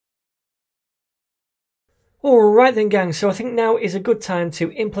Alright then gang, so I think now is a good time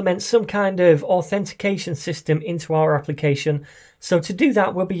to implement some kind of authentication system into our application. So to do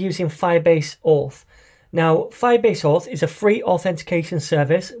that, we'll be using Firebase Auth. Now, Firebase Auth is a free authentication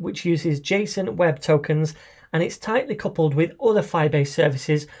service which uses JSON web tokens, and it's tightly coupled with other Firebase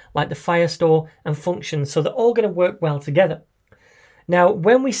services like the Firestore and functions, so they're all going to work well together. Now,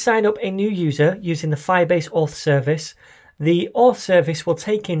 when we sign up a new user using the Firebase Auth service, the Auth service will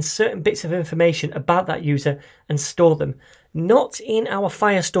take in certain bits of information about that user and store them, not in our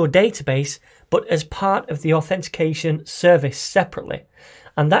Firestore database, but as part of the authentication service separately.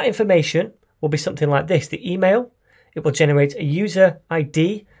 And that information will be something like this: the email, it will generate a user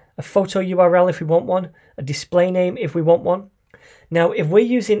ID, a photo URL if we want one, a display name if we want one. Now, if we're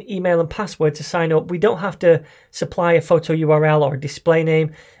using email and password to sign up, we don't have to supply a photo URL or a display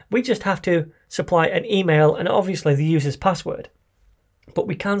name. We just have to supply an email and obviously the user's password. But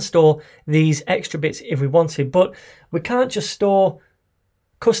we can store these extra bits if we want to, but we can't just store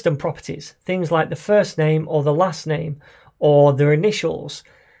custom properties, things like the first name or the last name or their initials.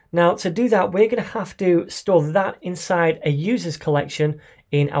 Now, to do that, we're going to have to store that inside a user's collection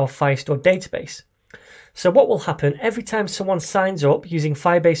in our Firestore database. So what will happen every time someone signs up using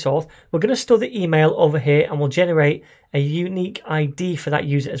Firebase Auth, we're going to store the email over here and we'll generate a unique ID for that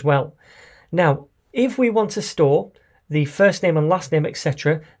user as well. Now, if we want to store the first name and last name,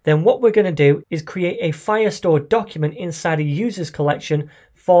 etc., then what we're going to do is create a Firestore document inside a user's collection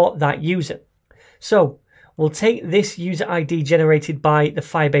for that user. So we'll take this user ID generated by the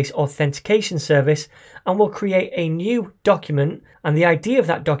Firebase authentication service and we'll create a new document, and the ID of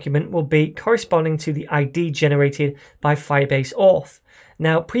that document will be corresponding to the ID generated by Firebase Auth.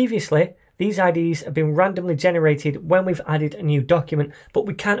 Now, previously, these IDs have been randomly generated when we've added a new document, but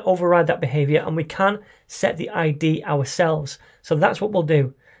we can override that behavior and we can set the ID ourselves. So that's what we'll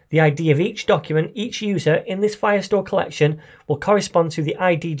do. The ID of each document, each user in this Firestore collection will correspond to the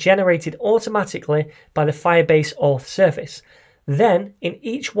ID generated automatically by the Firebase Auth service. Then, in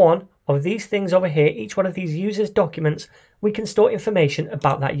each one of these things over here, each one of these users' documents, we can store information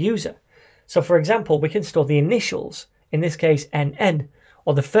about that user. So for example, we can store the initials, in this case NN,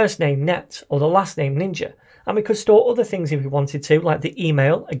 or the first name Net, or the last name Ninja. And we could store other things if we wanted to, like the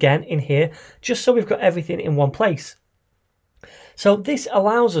email, again in here, just so we've got everything in one place. So this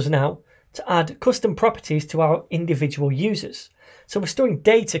allows us now to add custom properties to our individual users. So we're storing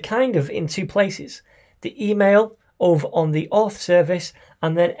data kind of in two places: the email over on the Auth service,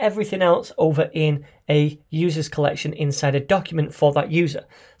 and then everything else over in a user's collection inside a document for that user.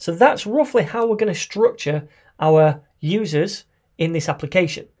 So that's roughly how we're going to structure our users in this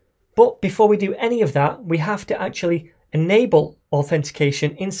application. But before we do any of that, we have to actually enable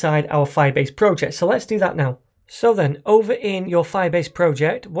authentication inside our Firebase project. So let's do that now. So then, over in your Firebase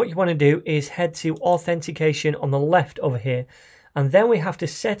project, what you want to do is head to authentication on the left over here, and then we have to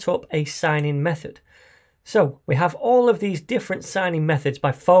set up a sign-in method. So we have all of these different sign-in methods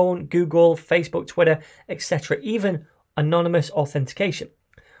by phone, Google, Facebook, Twitter, etc., even anonymous authentication.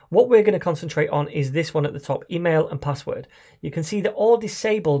 What we're going to concentrate on is this one at the top, email and password. You can see they're all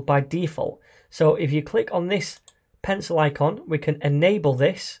disabled by default. So if you click on this pencil icon, we can enable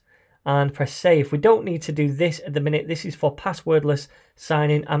this and press save. We don't need to do this at the minute. This is for passwordless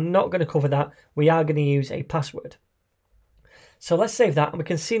sign-in. I'm not going to cover that. We are going to use a password. So let's save that, and we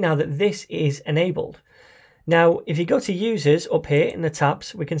can see now that this is enabled. Now, if you go to users up here in the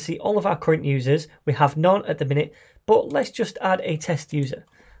tabs, we can see all of our current users. We have none at the minute, but let's just add a test user.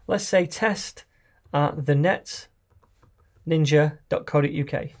 Let's say test the net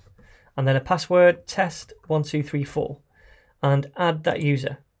ninja.co.uk, and then a password test1234, and add that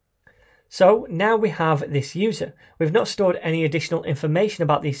user. So now we have this user. We've not stored any additional information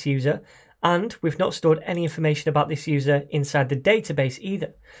about this user, and we've not stored any information about this user inside the database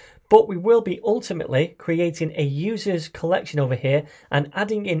either. But we will be ultimately creating a user's collection over here and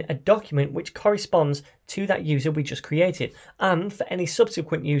adding in a document which corresponds to that user we just created, and for any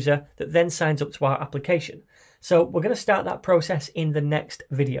subsequent user that then signs up to our application. So we're going to start that process in the next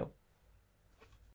video.